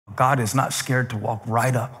God is not scared to walk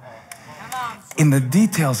right up in the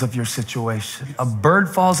details of your situation. A bird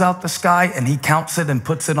falls out the sky and he counts it and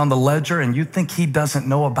puts it on the ledger, and you think he doesn't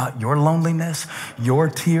know about your loneliness, your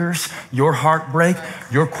tears, your heartbreak,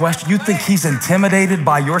 your question. You think he's intimidated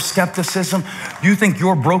by your skepticism. You think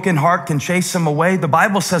your broken heart can chase him away. The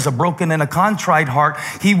Bible says a broken and a contrite heart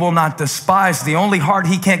he will not despise. The only heart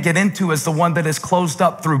he can't get into is the one that is closed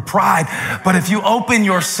up through pride. But if you open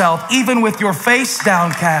yourself, even with your face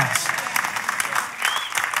downcast,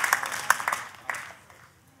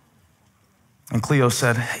 and Cleo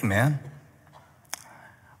said, hey man,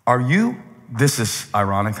 are you, this is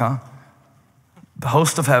ironic, huh? The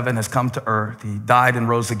host of heaven has come to earth. He died and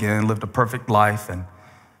rose again, lived a perfect life.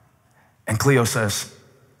 And Cleo says,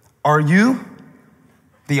 are you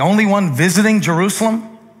the only one visiting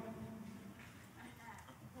Jerusalem?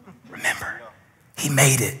 Remember, he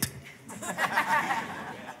made it.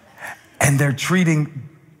 And they're treating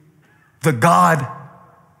the God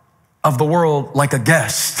of the world like a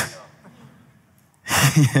guest.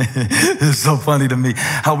 It's so funny to me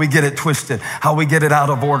how we get it twisted, how we get it out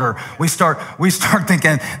of order. We start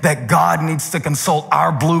thinking that God needs to consult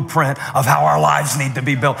our blueprint of how our lives need to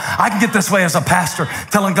be built. I can get this way as a pastor,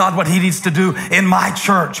 telling God what he needs to do in my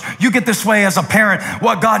church. You get this way as a parent,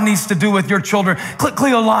 what God needs to do with your children.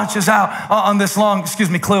 Cleo launches out on this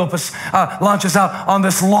Cleopas launches out on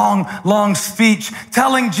this long speech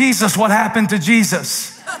telling Jesus what happened to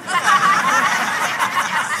Jesus.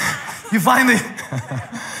 You find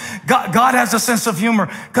God has a sense of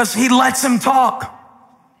humor because he lets him talk.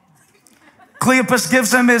 Cleopas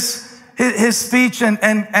gives him his speech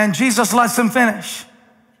and Jesus lets him finish.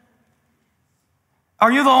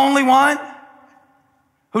 Are you the only one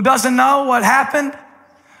who doesn't know what happened?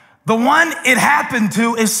 The one it happened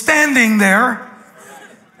to is standing there,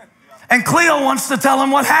 and Cleo wants to tell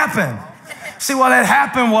him what happened. See, what had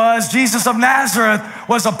happened was Jesus of Nazareth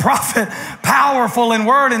was a prophet, powerful in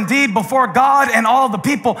word and deed before God and all the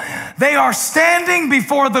people. They are standing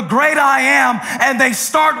before the great I am, and they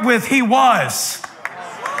start with he was.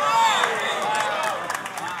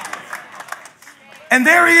 And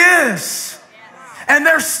there he is. And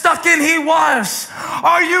they're stuck in he was.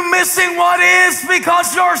 Are you missing what is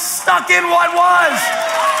because you're stuck in what was?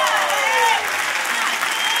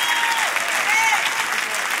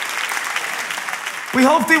 We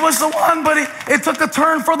hoped he was the one, but it took a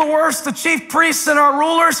turn for the worse. The chief priests and our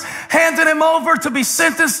rulers handed him over to be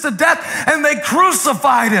sentenced to death, and they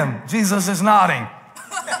crucified him. Jesus is nodding.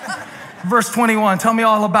 Verse 21, tell me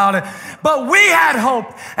all about it. But we had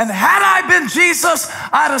hope, and had I been Jesus,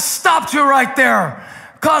 I'd have stopped you right there,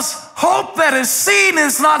 because hope that is seen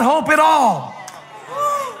is not hope at all.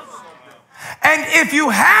 And if you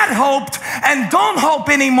had hoped and don't hope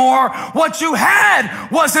anymore, what you had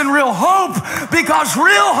wasn't real hope, because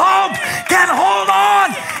real hope can hold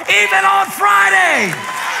on even on Friday.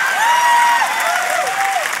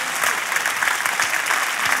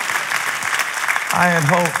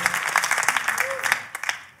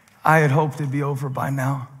 I had hoped it'd be over by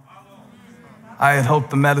now. I had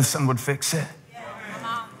hoped the medicine would fix it.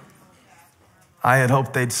 I had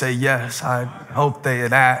hoped they'd say yes. I had hoped they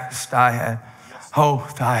had asked. I had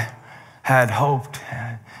hoped.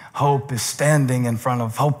 Hope is standing in front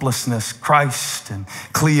of hopelessness. Christ and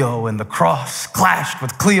Cleo and the cross clashed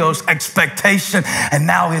with Cleo's expectation, and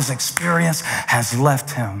now his experience has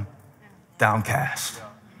left him downcast.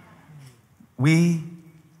 We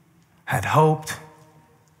had hoped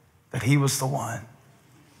that he was the one.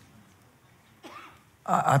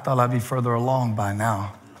 I thought I'd be further along by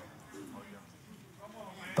now.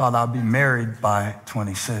 Thought I'd be married by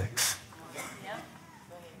 26.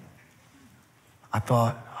 I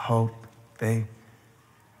hoped they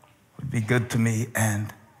would be good to me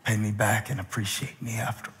and pay me back and appreciate me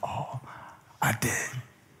after all I did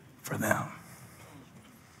for them.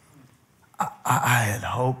 I had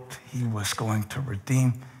hoped he was going to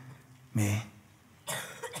redeem me.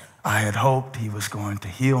 I had hoped he was going to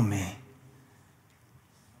heal me.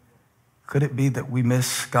 Could it be that we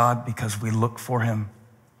miss God because we look for him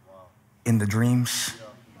in the dreams,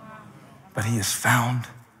 but he is found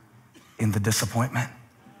in the disappointment?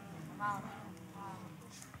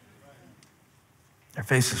 Their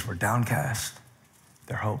faces were downcast.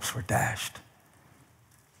 Their hopes were dashed.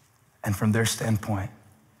 And from their standpoint,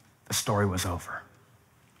 the story was over.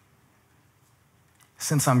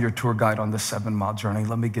 Since I'm your tour guide on this 7-mile journey,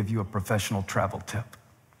 let me give you a professional travel tip.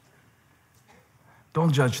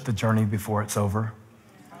 Don't judge the journey before it's over.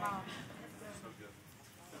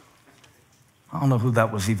 I don't know who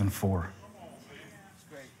that was even for.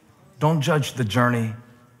 Don't judge the journey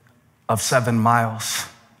of 7 miles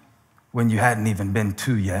when you hadn't even been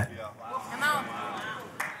to yet.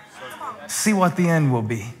 See what the end will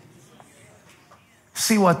be.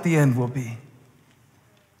 See what the end will be.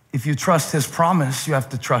 If you trust his promise, you have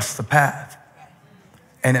to trust the path.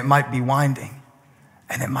 And it might be winding,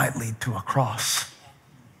 and it might lead to a cross,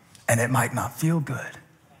 and it might not feel good,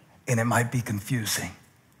 and it might be confusing.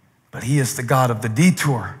 But he is the God of the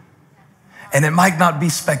detour. And it might not be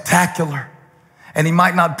spectacular, and he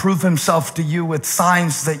might not prove himself to you with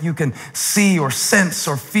signs that you can see or sense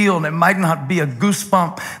or feel, and it might not be a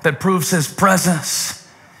goosebump that proves his presence.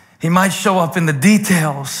 He might show up in the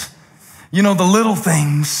details, the little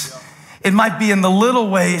things. It might be in the little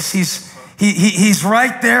ways. He's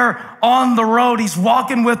right there on the road. He's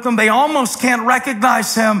walking with them. They almost can't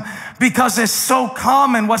recognize him because it's so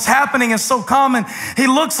common. What's happening is so common. He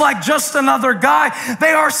looks like just another guy.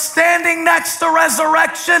 They are standing next to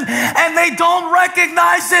resurrection and they don't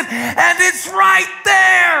recognize it. And it's right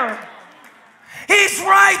there. He's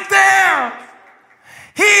right there.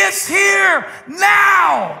 He is here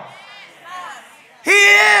now. He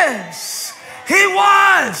is. He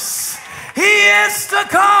was. He is to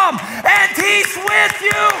come, and he's with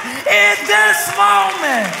you in this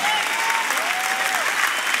moment.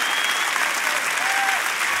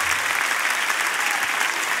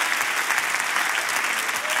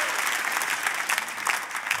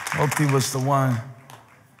 Hoped he was the one.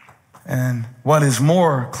 And what is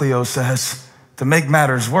more, Cleo says, to make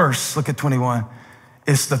matters worse, look at 21,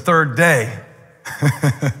 it's the third day.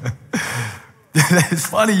 It's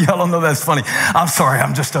funny. Y'all don't know that's funny. I'm sorry.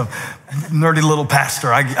 I'm just a nerdy little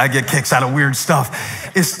pastor. I get kicks out of weird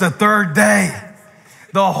stuff. It's the third day.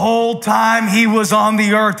 The whole time he was on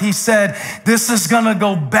the earth, he said, this is going to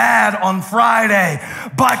go bad on Friday,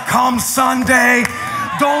 but come Sunday,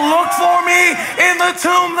 don't look for me in the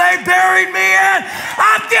tomb they buried me in.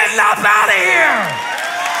 I'm getting up out of here.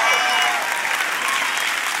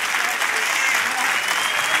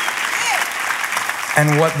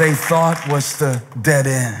 And what they thought was the dead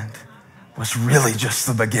end was really just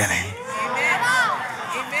the beginning.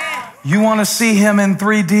 Amen. You want to see him in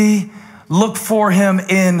 3D? Look for him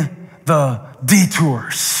in the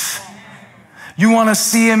detours. You want to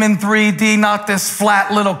see him in 3D, not this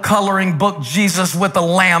flat little coloring book Jesus with a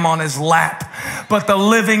lamb on his lap, but the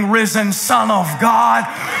living, risen Son of God,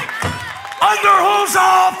 under whose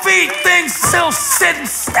all feet things still sit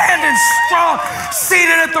standing strong,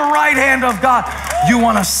 seated at the right hand of God. You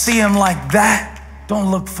want to see him like that? Don't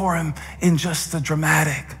look for him in just the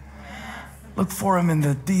dramatic. Look for him in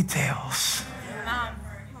the details.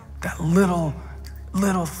 That little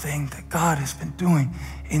thing that God has been doing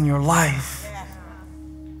in your life.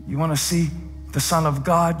 You want to see the Son of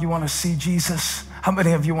God? You want to see Jesus? How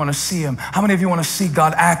many of you want to see him? How many of you want to see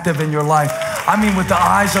God active in your life? I mean, with the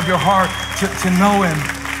eyes of your heart to know him.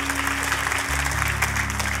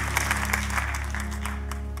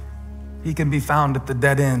 He can be found at the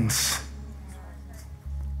dead ends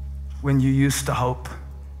when you used to hope,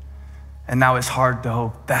 and now it's hard to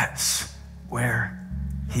hope. That's where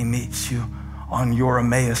he meets you on your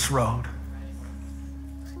Emmaus road.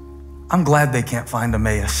 I'm glad they can't find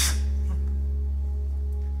Emmaus.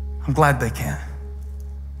 I'm glad they can't.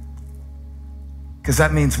 Because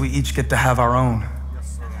that means we each get to have our own.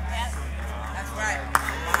 Yes, that's right.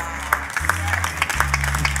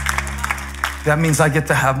 That means I get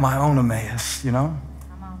to have my own Emmaus,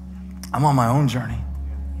 I'm on my own journey.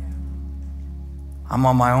 I'm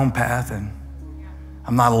on my own path, and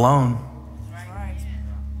I'm not alone.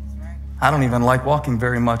 I don't even like walking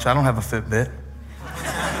very much. I don't have a Fitbit.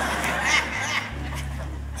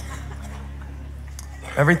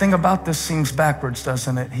 Everything about this seems backwards,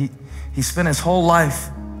 doesn't it? He spent his whole life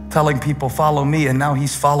telling people, follow me, and now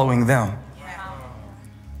he's following them.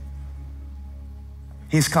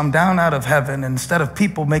 He's come down out of heaven, and instead of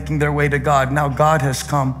people making their way to God, now God has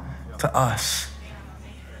come to us.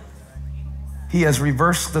 He has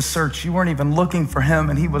reversed the search. You weren't even looking for him,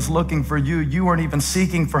 and he was looking for you. You weren't even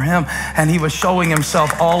seeking for him, and he was showing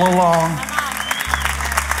himself all along.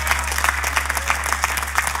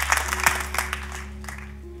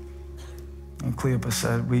 And Cleopas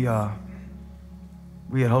said, we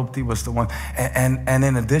had hoped he was the one. And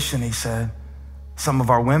in addition, he said, some of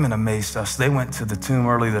our women amazed us. They went to the tomb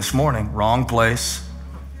early this morning. Wrong place.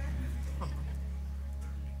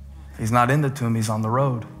 He's not in the tomb, he's on the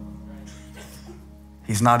road.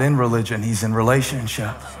 He's not in religion, he's in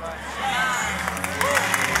relationship.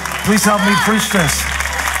 Please help me preach this.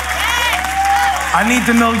 I need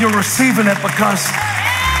to know you're receiving it, because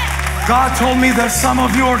God told me that some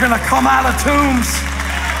of you are going to come out of tombs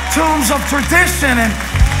of tradition, and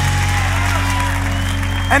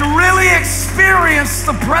and really experience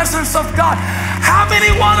the presence of God. How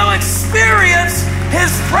many want to experience His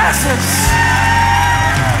presence?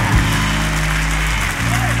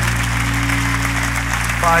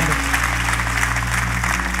 Find it.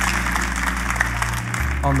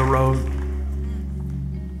 On the road,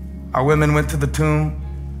 our women went to the tomb.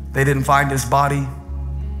 They didn't find his body.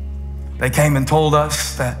 They came and told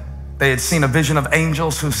us that they had seen a vision of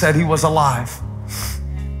angels who said he was alive.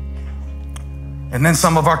 And then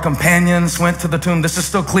some of our companions went to the tomb. This is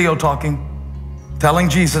still Cleo talking, telling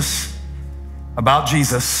Jesus about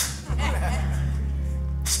Jesus,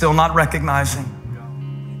 still not recognizing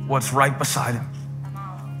what's right beside him.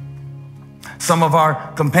 Some of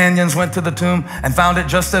our companions went to the tomb and found it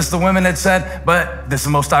just as the women had said, but this is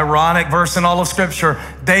the most ironic verse in all of Scripture.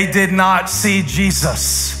 They did not see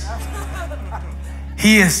Jesus.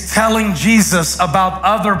 He is telling Jesus about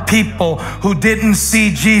other people who didn't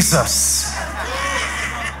see Jesus.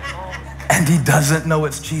 And he doesn't know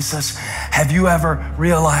it's Jesus. Have you ever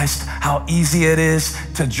realized how easy it is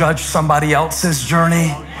to judge somebody else's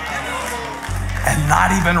journey and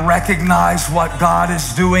not even recognize what God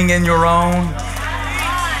is doing in your own?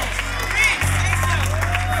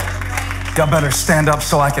 Y'all better stand up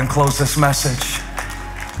so I can close this message.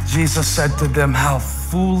 Jesus said to them, how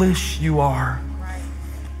foolish you are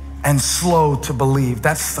and slow to believe.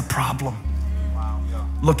 That's the problem.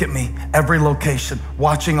 Look at me, every location,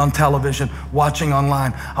 watching on television, watching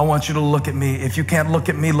online. I want you to look at me. If you can't look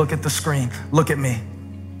at me, look at the screen. Look at me.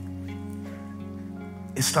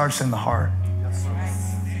 It starts in the heart.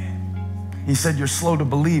 He said, you're slow to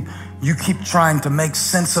believe. You keep trying to make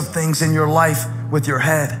sense of things in your life with your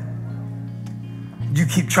head. You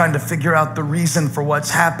keep trying to figure out the reason for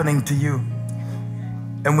what's happening to you.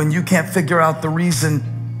 And when you can't figure out the reason,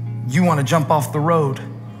 you want to jump off the road.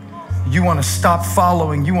 You want to stop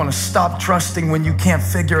following. You want to stop trusting when you can't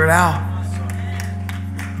figure it out.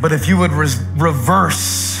 But if you would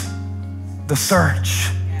reverse the search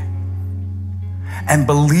and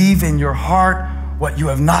believe in your heart what you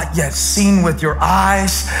have not yet seen with your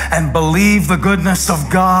eyes, and believe the goodness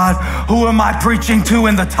of God. Who am I preaching to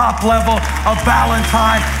in the top level of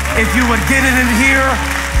Valentine? If you would get it in here.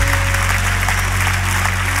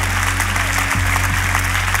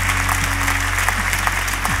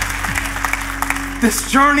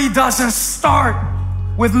 This journey doesn't start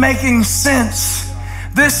with making sense.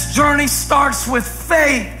 This journey starts with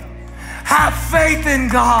faith. Have faith in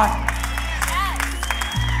God.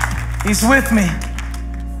 He's with me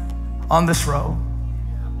on this road.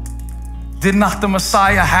 Did not the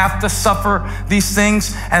Messiah have to suffer these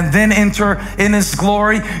things and then enter in his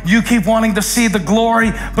glory? You keep wanting to see the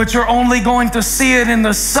glory, but you're only going to see it in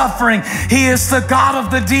the suffering. He is the God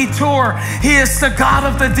of the detour. He is the God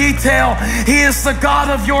of the detail. He is the God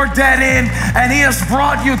of your dead end, and he has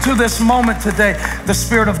brought you to this moment today. The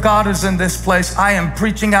Spirit of God is in this place. I am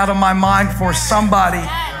preaching out of my mind for somebody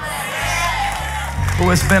who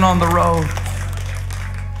has been on the road.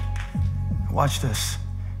 Watch this.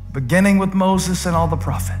 Beginning with Moses and all the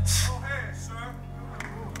prophets.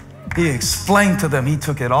 He explained to them, he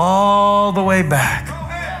took it all the way back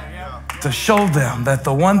to show them that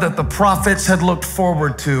the one that the prophets had looked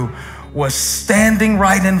forward to was standing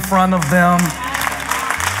right in front of them.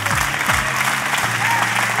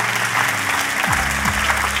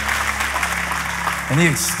 And he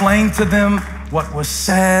explained to them what was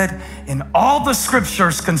said in all the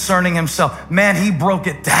scriptures concerning himself. Man, he broke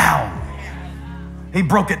it down. He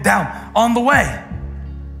broke it down on the way,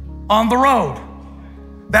 on the road.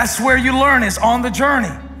 That's where you learn, is on the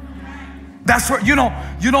journey. That's where you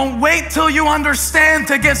don't wait till you understand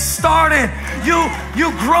to get started. You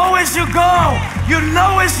grow as you go. You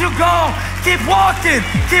know as you go. Keep walking,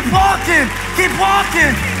 keep walking, keep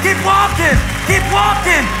walking, keep walking, keep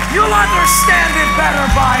walking. You'll understand it better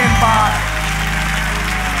by and by.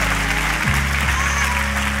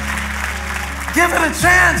 Give it a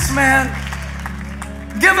chance, man.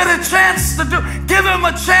 Give it a chance to do. Give him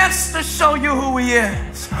a chance to show you who he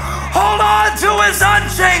is. Hold on to his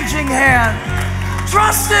unchanging hand.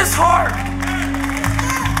 Trust his heart.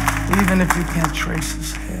 Even if you can't trace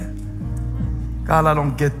his head. God, I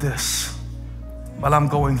don't get this, but I'm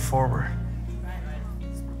going forward.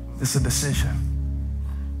 It's a decision.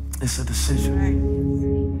 It's a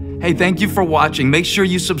decision. Hey, thank you for watching. Make sure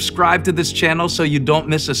you subscribe to this channel so you don't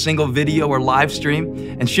miss a single video or live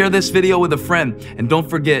stream, and share this video with a friend. And don't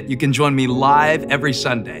forget, you can join me live every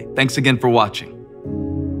Sunday. Thanks again for watching.